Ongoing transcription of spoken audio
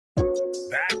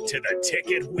Back to the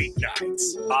Ticket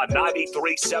weeknights on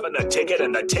 93.7 The Ticket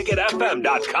and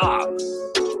theticketfm.com.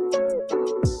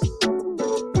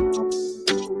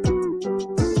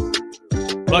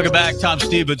 Welcome back. Tom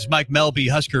Stevens, Mike Melby,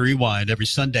 Husker Rewind every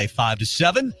Sunday, 5 to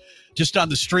 7. Just on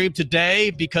the stream today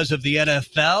because of the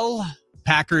NFL.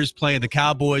 Packers playing the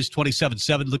Cowboys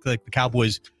 27-7. Looked like the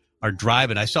Cowboys are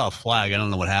driving. I saw a flag. I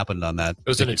don't know what happened on that. It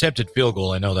was an attempted field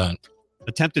goal. I know that.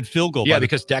 Attempted field goal. Yeah,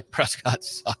 because Dak Prescott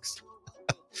sucks.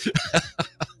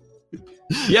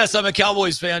 Yes, I'm a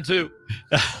Cowboys fan too.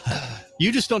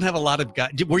 You just don't have a lot of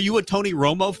guys. Were you a Tony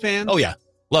Romo fan? Oh, yeah.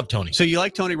 Love Tony. So you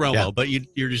like Tony Romo, Yeah. but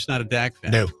you're just not a Dak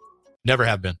fan. No, never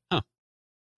have been. Huh.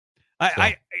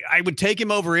 I would take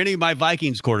him over any of my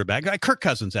Vikings quarterback. Kirk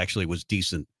Cousins actually was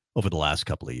decent over the last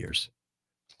couple of years.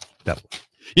 Definitely.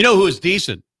 You know who was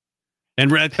decent?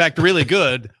 And in fact, really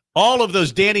good? All of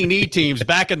those Danny Nee teams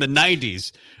back in the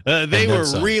 90s. They were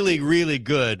really, really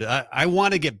good. I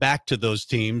want to get back to those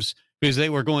teams because they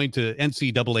were going to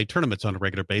NCAA tournaments on a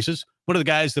regular basis. One of the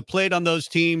guys that played on those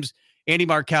teams, Andy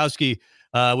Markowski,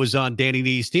 was on Danny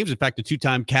Nee's teams. In fact, a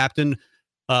two-time captain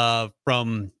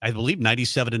from, I believe,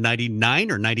 97 to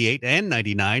 99 or 98 and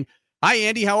 99. Hi,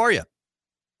 Andy. How are you?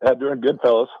 Doing good,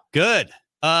 fellas. Good.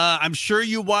 I'm sure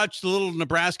you watched a little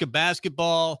Nebraska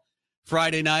basketball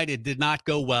Friday night. It did not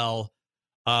go well.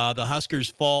 The Huskers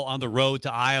fall on the road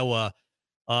to Iowa.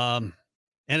 And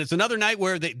it's another night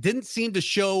where they didn't seem to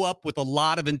show up with a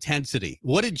lot of intensity.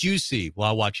 What did you see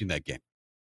while watching that game?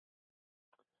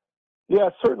 Yeah,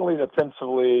 certainly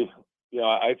defensively,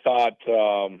 I thought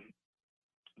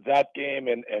that game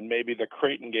and maybe the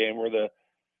Creighton game were the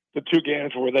two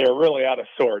games where they were really out of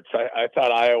sorts. I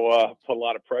thought Iowa put a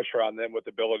lot of pressure on them with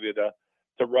the ability to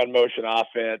run motion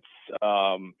offense,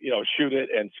 shoot it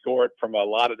and score it from a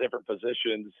lot of different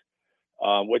positions,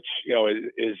 which,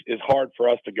 is hard for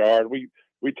us to guard.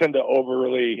 We tend to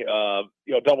overly,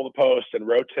 double the post and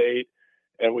rotate,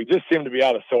 and we just seem to be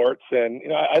out of sorts. And,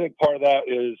 I think part of that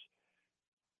is,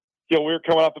 we were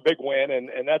coming off a big win,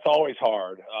 and that's always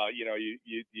hard. You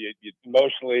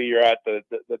emotionally you're at the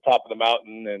top of the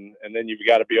mountain, and then you've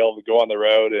got to be able to go on the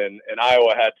road. And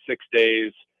Iowa had 6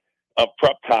 days of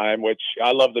prep time, which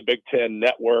I love the Big Ten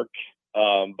network,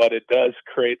 but it does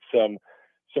create some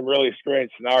really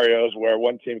strange scenarios where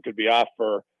one team could be off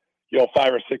for 5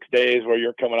 or 6 days, where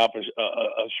you're coming off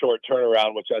a short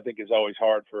turnaround, which I think is always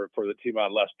hard for the team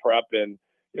on less prep. And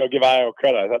give Iowa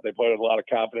credit. I thought they played with a lot of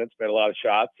confidence, made a lot of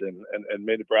shots, and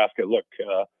made Nebraska look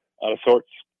out of sorts.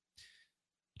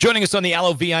 Joining us on the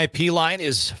Allo VIP line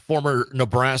is former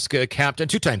Nebraska captain,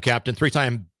 two-time captain,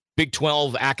 three-time Big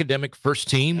 12 academic first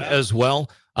team as well.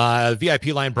 VIP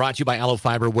line brought to you by Allo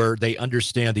Fiber, where they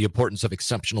understand the importance of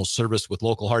exceptional service with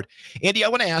local heart. Andy, I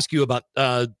want to ask you about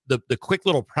the quick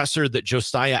little presser that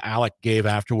Josiah Allick gave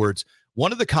afterwards.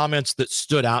 One of the comments that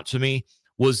stood out to me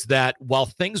was that while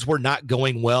things were not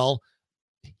going well,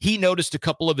 he noticed a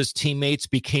couple of his teammates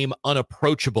became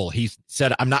unapproachable. He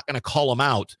said, I'm not going to call them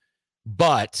out,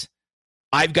 but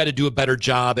I've got to do a better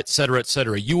job, et cetera, et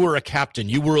cetera. You were a captain.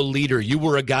 You were a leader. You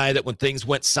were a guy that when things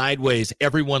went sideways,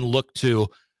 everyone looked to.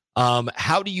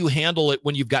 How do you handle it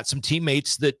when you've got some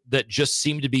teammates that just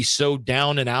seem to be so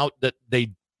down and out that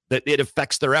it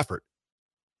affects their effort?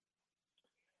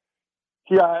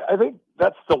 Yeah, I think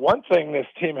that's the one thing this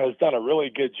team has done a really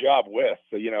good job with.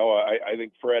 I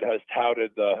think Fred has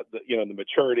touted the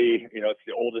maturity. It's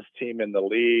the oldest team in the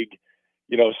league.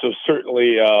 So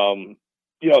certainly,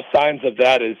 signs of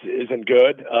that isn't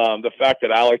good. The fact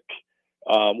that Alec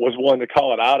was willing to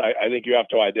call it out, I think you have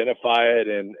to identify it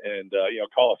and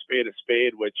call a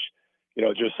spade, which,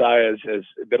 Josiah has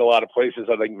been a lot of places.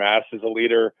 I think Mass is a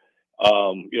leader.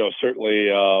 Certainly,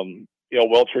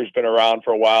 Welcher's been around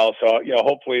for a while, so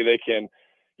hopefully they can,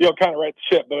 kind of right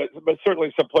the ship. But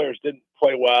certainly some players didn't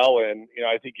play well, and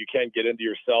I think you can get into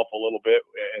yourself a little bit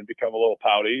and become a little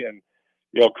pouty. And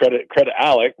credit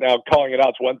Alec. Now calling it out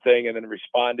is one thing, and then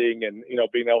responding and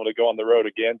being able to go on the road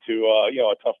again to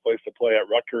a tough place to play at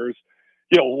Rutgers.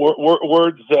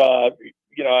 Words.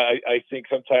 I think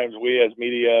sometimes we as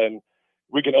media and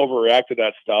we can overreact to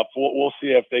that stuff. We'll see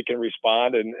if they can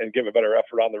respond and give a better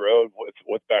effort on the road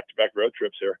with back-to-back road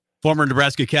trips here. Former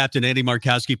Nebraska captain Andy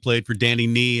Markowski played for Danny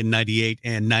Nee in 98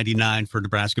 and 99 for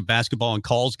Nebraska basketball and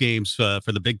calls games for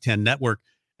the Big Ten Network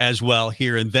as well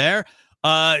here and there.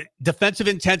 Defensive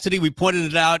intensity, we pointed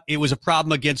it out. It was a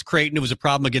problem against Creighton. It was a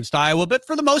problem against Iowa. But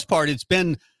for the most part, it's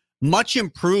been much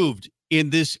improved in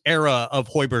this era of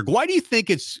Hoiberg. Why do you think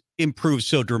it's improved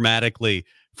so dramatically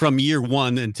from year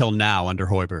one until now under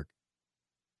Hoiberg?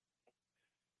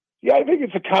 Yeah, I think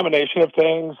it's a combination of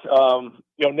things.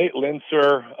 Nate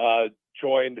Linzer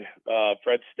joined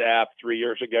Fred's staff 3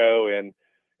 years ago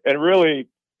and really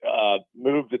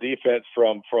moved the defense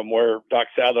from where Doc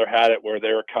Sadler had it, where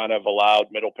they were kind of allowed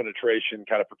middle penetration,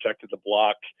 kind of protected the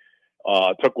block,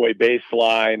 took away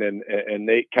baseline, and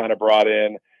Nate kind of brought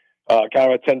in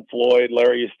kind of a 10 Floyd,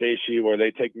 Larry Eustace, where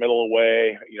they take middle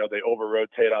away, they over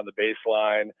rotate on the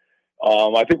baseline.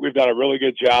 I think we've done a really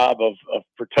good job of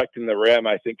protecting the rim.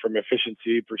 I think from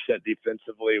efficiency percent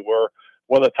defensively, we're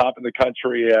one of the top in the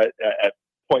country at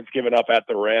points given up at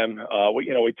the rim.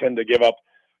 We tend to give up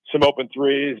some open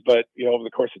threes, but over the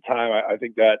course of time, I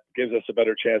think that gives us a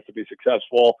better chance to be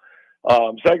successful.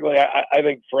 Secondly, I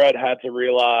think Fred had to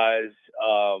realize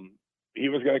he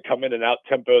was going to come in and out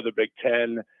tempo the Big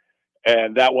Ten,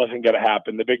 and that wasn't going to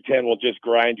happen. The Big Ten will just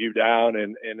grind you down,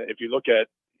 and if you look at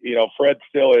Fred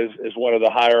still is one of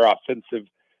the higher offensive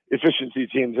efficiency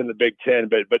teams in the Big Ten,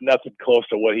 but nothing close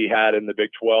to what he had in the Big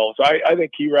 12. So I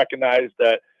think he recognized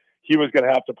that he was going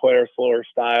to have to play a slower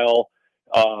style,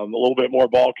 a little bit more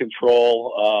ball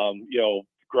control,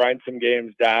 grind some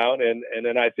games down. And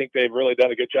then I think they've really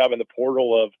done a good job in the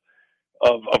portal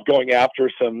of going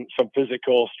after some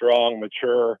physical, strong,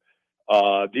 mature,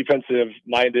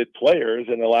 defensive-minded players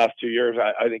in the last 2 years.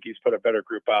 I think he's put a better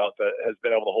group out that has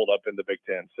been able to hold up in the Big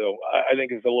Ten. So I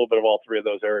think it's a little bit of all three of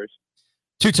those areas.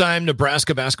 Two-time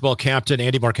Nebraska basketball captain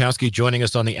Andy Markowski joining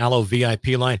us on the Allo VIP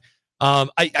line.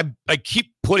 I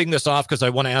keep putting this off because I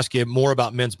want to ask you more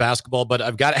about men's basketball, but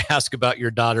I've got to ask about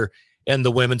your daughter and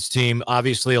the women's team.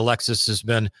 Obviously, Alexis has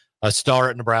been a star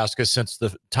at Nebraska since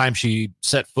the time she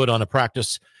set foot on a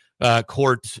practice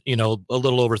court, a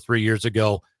little over 3 years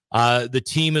ago. The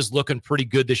team is looking pretty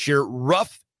good this year.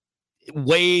 Rough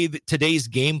way that today's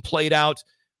game played out.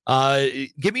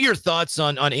 Give me your thoughts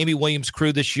on Amy Williams'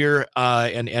 crew this year,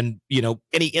 and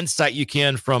any insight you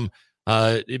can from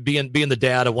being the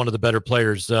dad of one of the better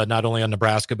players, not only on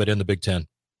Nebraska but in the Big Ten.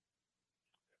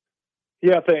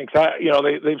 Yeah, thanks.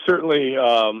 They've certainly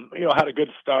had a good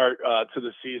start to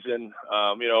the season.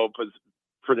 Was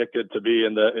predicted to be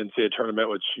in the NCAA tournament,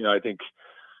 which I think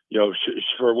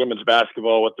for women's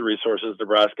basketball, with the resources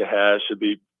Nebraska has, should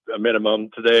be a minimum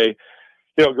today.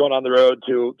 Going on the road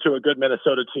to a good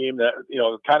Minnesota team that,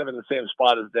 kind of in the same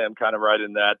spot as them, kind of right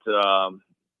in that,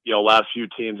 last few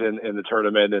teams in the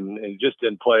tournament, and just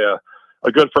didn't play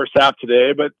a good first half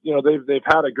today. But, they've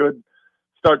had a good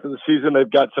start to the season. They've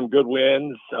got some good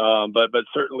wins, but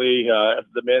certainly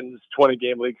the men's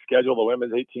 20-game league schedule, the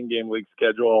women's 18-game league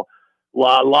schedule, a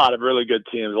lot of really good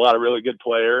teams, a lot of really good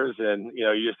players. And,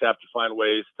 you just have to find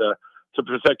ways to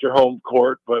protect your home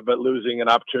court, but losing an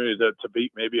opportunity to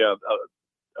beat maybe a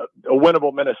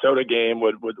winnable Minnesota game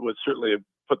would certainly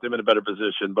put them in a better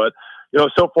position. But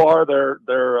so far they're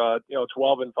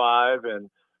 12-5, and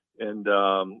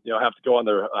have to go on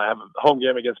have a home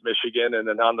game against Michigan and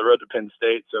then on the road to Penn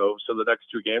State. So the next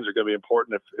two games are going to be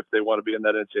important if they want to be in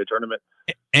that NCAA tournament.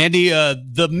 Andy,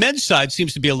 the men's side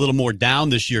seems to be a little more down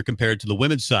this year compared to the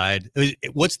women's side.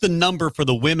 What's the number for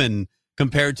the women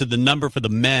compared to the number for the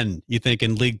men, you think,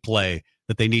 in league play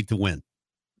that they need to win?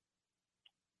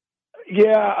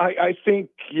 Yeah, I think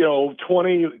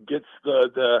 20 gets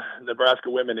the Nebraska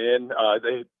women in.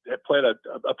 They have played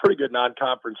a pretty good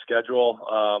non-conference schedule.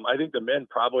 I think the men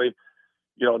probably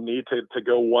need to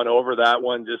go one over that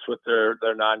one, just with their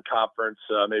non-conference,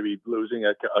 maybe losing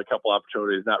a couple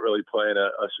opportunities, not really playing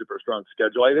a super strong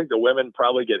schedule. I think the women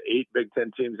probably get 8 Big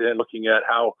Ten teams in, looking at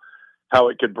how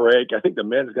it could break. I think the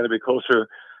men's going to be closer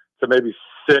to maybe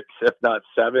 6, if not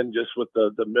 7, just with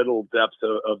the middle depths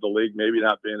of the league maybe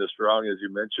not being as strong as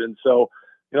you mentioned. So,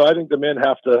 I think the men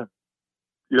have to,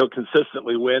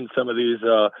 consistently win some of these,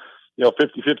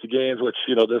 50-50 games, which,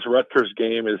 this Rutgers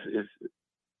game is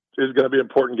going to be an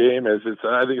important game. I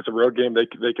think it's a road game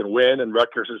they can win, and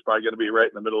Rutgers is probably going to be right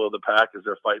in the middle of the pack as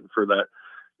they're fighting for that,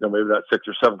 maybe that 6th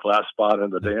or 7th last spot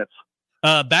in the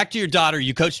dance. Back to your daughter.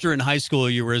 You coached her in high school.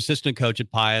 You were assistant coach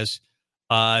at Pius.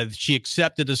 She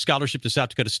accepted a scholarship to South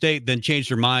Dakota State, then changed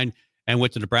her mind and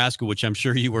went to Nebraska, which I'm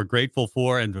sure you were grateful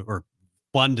for or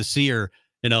fun to see her,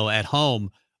 at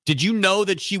home. Did you know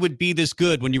that she would be this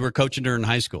good when you were coaching her in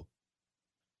high school?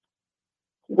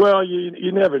 Well,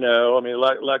 you never know. I mean,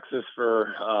 Lexus,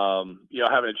 for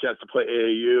having a chance to play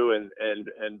AAU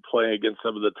and playing against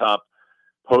some of the top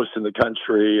posts in the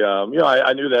country. I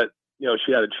knew that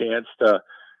she had a chance to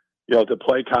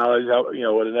play college. I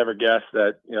would have never guessed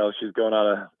that she's going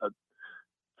on a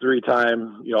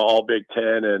 3-time all Big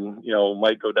Ten, and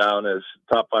might go down as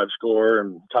top 5 scorer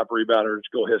and top rebounder in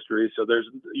school history. So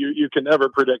you can never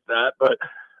predict that. But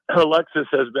Alexis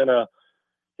has been a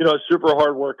super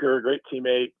hard worker, great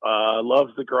teammate,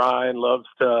 loves the grind, loves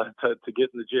to get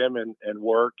in the gym and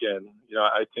work. And,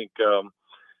 I think,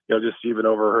 just even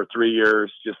over her 3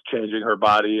 years, just changing her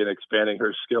body and expanding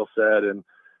her skill set and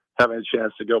having a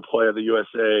chance to go play at the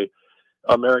USA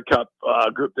Merit Cup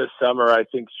group this summer, I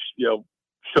think,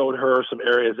 showed her some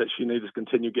areas that she needs to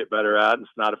continue to get better at and is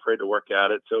not afraid to work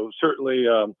at it. So certainly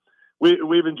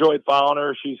we've enjoyed following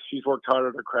her. She's worked hard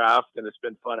at her craft, and it's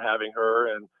been fun having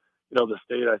her. And, the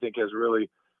state, I think, has really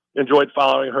enjoyed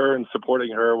following her and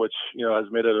supporting her, which, has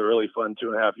made it a really fun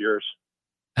 2.5 years.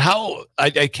 How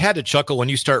I had to chuckle when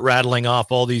you start rattling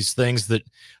off all these things that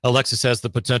Alexis has the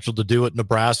potential to do at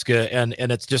Nebraska. And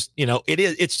it's just,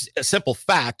 it's a simple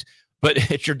fact,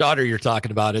 but it's your daughter you're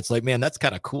talking about. It's like, man, that's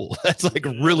kind of cool. That's like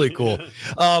really cool.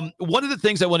 One of the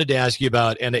things I wanted to ask you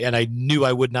about, and I knew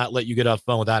I would not let you get off the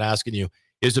phone without asking you,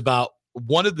 is about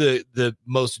one of the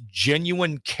most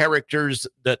genuine characters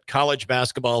that college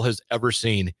basketball has ever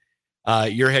seen.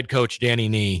 Your head coach, Danny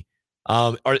Nee.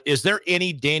 Is there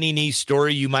any Danny Nee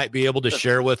story you might be able to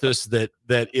share with us that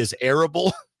is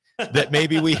airable that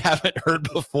maybe we haven't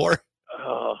heard before?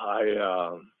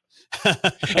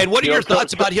 And what are your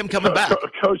thoughts about him coming back?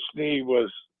 Coach Nee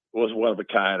was one of a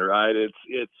kind, right?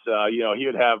 It's he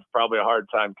would have probably a hard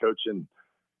time coaching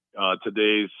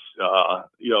today's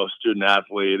student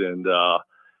athlete, and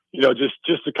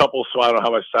just a couple. So I don't know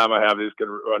how much time I have. These could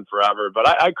run forever, but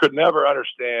I could never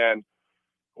understand.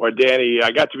 Or Danny,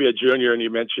 I got to be a junior, and you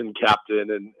mentioned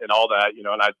captain and all that, and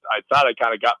I thought I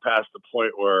kind of got past the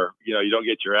point where, you don't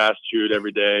get your ass chewed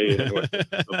every day and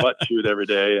the butt chewed every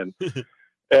day.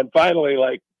 And finally,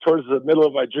 like towards the middle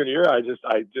of my junior year, I just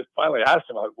finally asked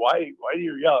him, like, why do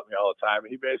you yell at me all the time?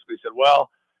 And he basically said, well,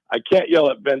 I can't yell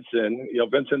at Vincent.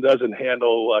 Vincent doesn't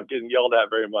handle getting yelled at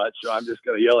very much. So I'm just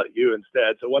going to yell at you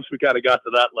instead. So once we kind of got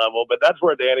to that level, but that's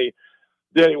where Danny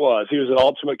was. He was an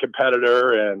ultimate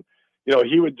competitor, and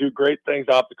he would do great things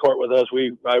off the court with us.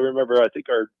 I remember, I think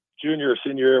our junior or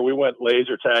senior year, we went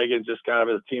laser tagging just kind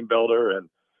of as a team builder. And,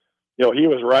 he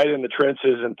was right in the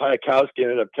trenches, and Markowski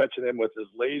ended up catching him with his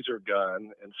laser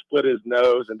gun and split his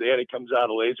nose. And Danny comes out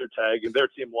of laser tag, and their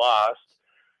team lost,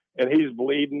 and he's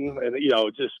bleeding. And,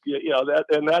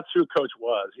 that's who Coach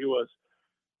was. He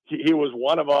was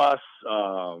one of us,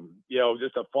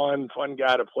 just a fun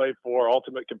guy to play for,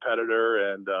 ultimate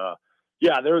competitor. And,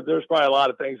 there's probably a lot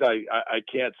of things I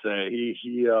can't say.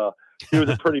 He was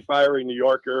a pretty fiery New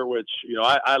Yorker, which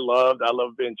I loved. I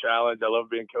loved being challenged. I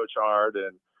loved being coached hard,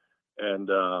 and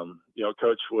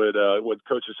Coach would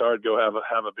coach us hard, go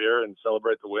have a beer and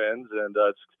celebrate the wins. And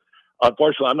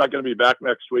unfortunately, I'm not going to be back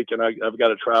next week, and I've got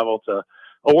to travel to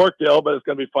a work deal. But it's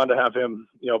going to be fun to have him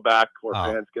back where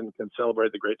fans can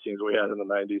celebrate the great teams we had in the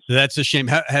 '90s. That's a shame.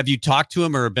 Have you talked to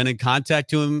him or been in contact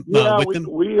to him? With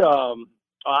him?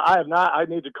 I have not. I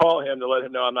need to call him to let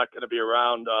him know I'm not going to be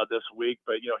around this week.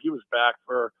 But he was back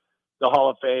for the Hall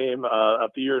of Fame a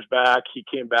few years back. He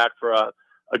came back for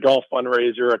a golf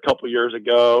fundraiser a couple years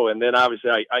ago, and then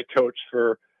obviously I coached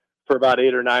for about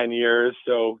 8 or 9 years.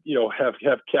 So have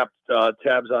kept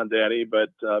tabs on Danny, but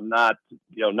not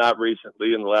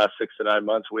recently. In the last 6 to 9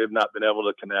 months, we have not been able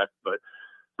to connect.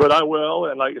 But I will.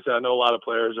 And like I said, I know a lot of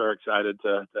players are excited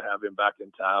to have him back in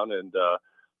town, and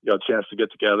a chance to get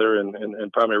together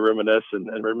and probably reminisce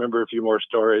and remember a few more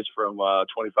stories from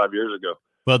 25 years ago.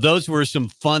 Well, those were some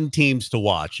fun teams to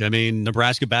watch. I mean,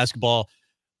 Nebraska basketball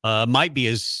might be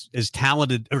as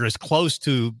talented or as close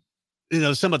to,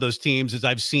 some of those teams as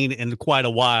I've seen in quite a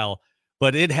while,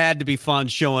 but it had to be fun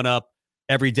showing up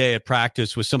every day at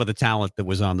practice with some of the talent that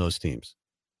was on those teams.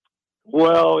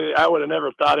 Well, I would have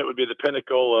never thought it would be the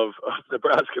pinnacle of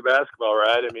Nebraska basketball,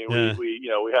 right? I mean,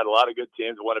 we had a lot of good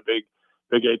teams, won a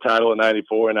Big 8 title in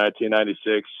 '94 and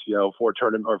 1996,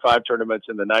 5 tournaments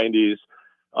in the '90s.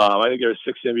 I think there were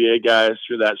 6 NBA guys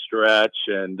through that stretch.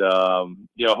 And,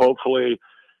 hopefully,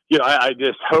 I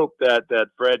just hope that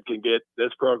Fred can get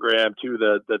this program to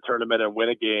the tournament and win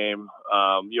a game.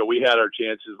 We had our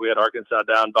chances. We had Arkansas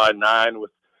down by 9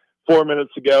 with 4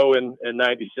 minutes to go in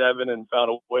 '97 and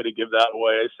found a way to give that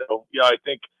away. So, I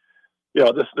think,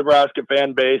 this Nebraska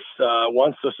fan base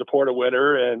wants to support a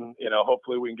winner, and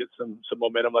hopefully we can get some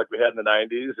momentum like we had in the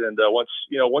 '90s. And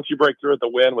once you break through at the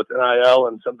win with NIL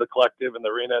and some of the collective and the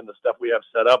arena and the stuff we have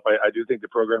set up, I do think the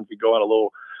program could go on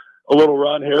a little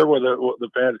run here where the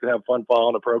fans can have fun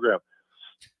following the program.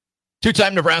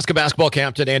 Two-time Nebraska basketball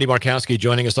captain Andy Markowski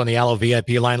joining us on the Allo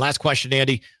VIP line. Last question,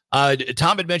 Andy.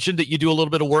 Tom had mentioned that you do a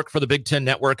little bit of work for the Big Ten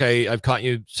Network. I've caught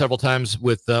you several times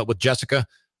with Jessica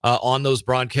on those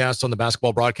broadcasts, on the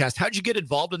basketball broadcast. How'd you get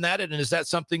involved in that? And is that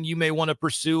something you may want to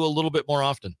pursue a little bit more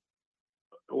often?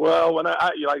 Well, when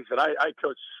I like I said, I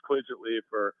coached collegiately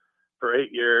for 8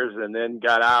 years, and then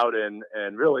got out and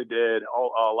really did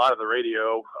a lot of the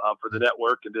radio for the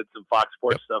network, and did some Fox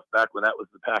Sports stuff back when that was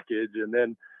the package, and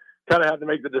then kind of had to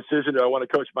make the decision: do I want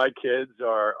to coach my kids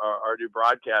or do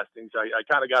broadcasting? So I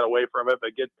kind of got away from it,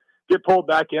 but get pulled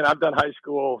back in. I've done high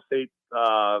school state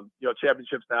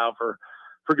championships now for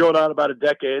going on about a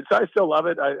decade. So I still love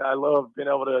it. I love being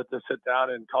able to sit down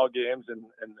and call games and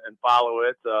follow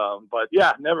it. But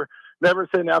yeah, never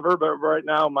say never. But right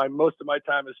now, most of my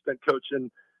time is spent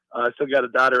coaching. I still got a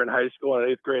daughter in high school and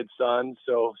an 8th grade son.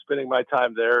 So spending my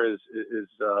time there is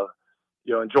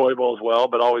enjoyable as well,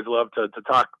 but always love to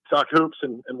talk hoops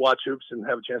and watch hoops and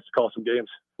have a chance to call some games.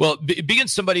 Well, being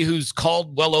somebody who's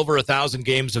called well over 1,000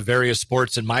 games of various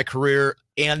sports in my career,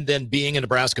 and then being a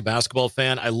Nebraska basketball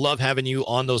fan, I love having you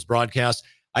on those broadcasts.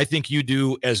 I think you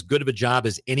do as good of a job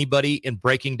as anybody in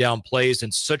breaking down plays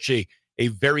in such a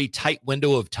very tight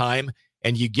window of time.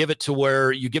 And you give it to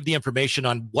where you give the information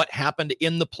on what happened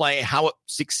in the play, how it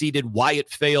succeeded, why it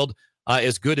failed,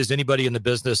 as good as anybody in the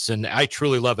business. And I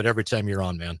truly love it every time you're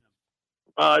on, man.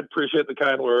 I appreciate the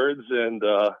kind words. And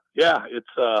it's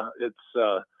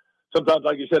sometimes,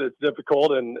 like you said, it's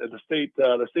difficult. And the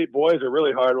state boys are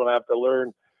really hard when I have to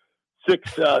learn six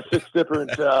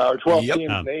different or 12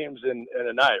 teams names in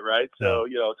a night, right? So,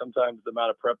 sometimes the amount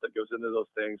of prep that goes into those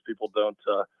things, people don't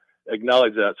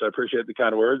acknowledge that. So I appreciate the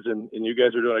kind words, and you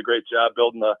guys are doing a great job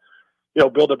building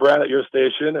build a brand at your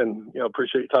station, and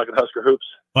appreciate you talking Husker hoops.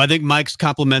 Well, I think Mike's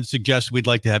compliments suggest we'd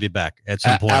like to have you back at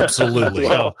some point. Absolutely.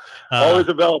 Well, always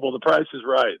available. The price is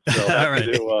right. So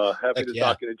happy to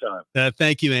talk anytime.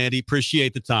 Thank you, Andy.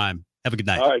 Appreciate the time. Have a good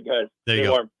night. All right, guys. There you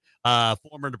go. Warm.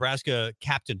 Former Nebraska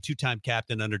captain, 2-time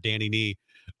captain under Danny Nee.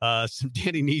 Some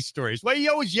Danny Nee stories. Why are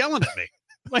you always yelling at me?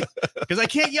 Because I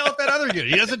can't yell at that other dude.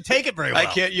 He doesn't take it very well.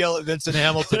 I can't yell at Vincent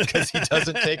Hamilton because he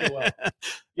doesn't take it well.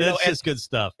 That's just good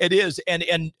stuff. It is.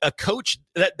 And a coach,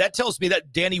 that tells me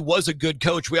that Danny was a good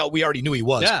coach. We already knew he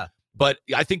was. Yeah. But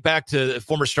I think back to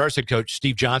former Stars head coach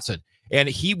Steve Johnson, and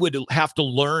he would have to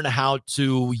learn how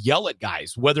to yell at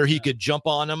guys, whether he could jump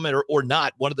on them or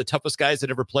not. One of the toughest guys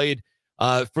that ever played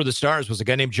for the Stars was a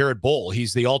guy named Jared Bohl.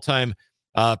 He's the all-time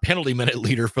penalty minute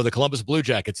leader for the Columbus Blue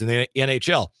Jackets in the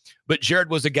NHL. But Jared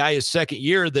was a guy his second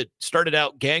year that started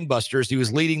out gangbusters. He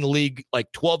was leading the league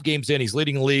like 12 games in. He's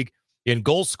leading the league in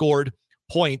goals scored,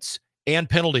 points, and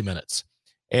penalty minutes.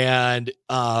 And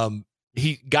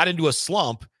he got into a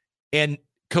slump, and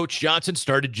Coach Johnson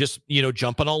started just,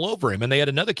 jumping all over him. And they had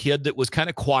another kid that was kind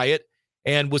of quiet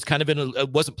and was kind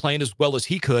of wasn't playing as well as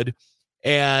he could.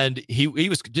 And he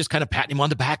was just kind of patting him on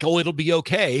the back. Oh, it'll be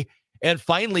okay. And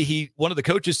finally, one of the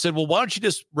coaches said, well, why don't you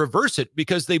just reverse it?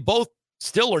 Because they both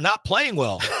still are not playing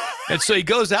well. And so he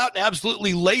goes out and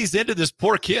absolutely lays into this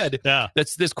poor kid. Yeah.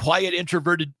 That's this quiet,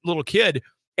 introverted little kid.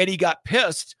 And he got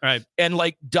pissed and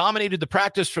dominated the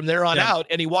practice from there on out.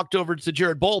 And he walked over to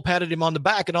Jared Bohl, patted him on the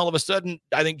back. And all of a sudden,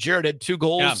 I think Jared had 2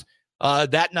 goals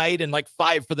that night and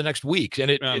 5 for the next week.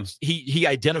 And he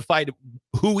identified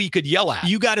who he could yell at.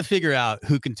 You got to figure out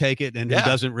who can take it and who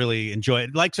doesn't really enjoy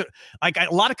it. Like a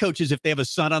lot of coaches, if they have a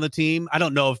son on the team, I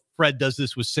don't know if Fred does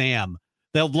this with Sam.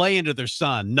 They'll lay into their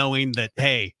son knowing that,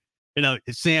 hey,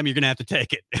 Sam, you're going to have to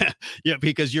take it.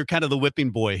 Because you're kind of the whipping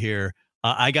boy here.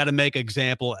 I got to make an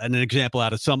example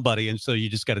out of somebody. And so you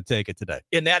just got to take it today.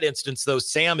 In that instance, though,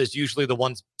 Sam is usually the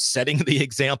one setting the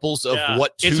examples of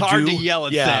what to do. It's hard to yell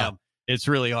at Sam. It's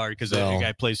really hard because the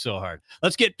guy plays so hard.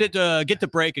 Let's get to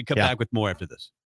break and come back with more after this.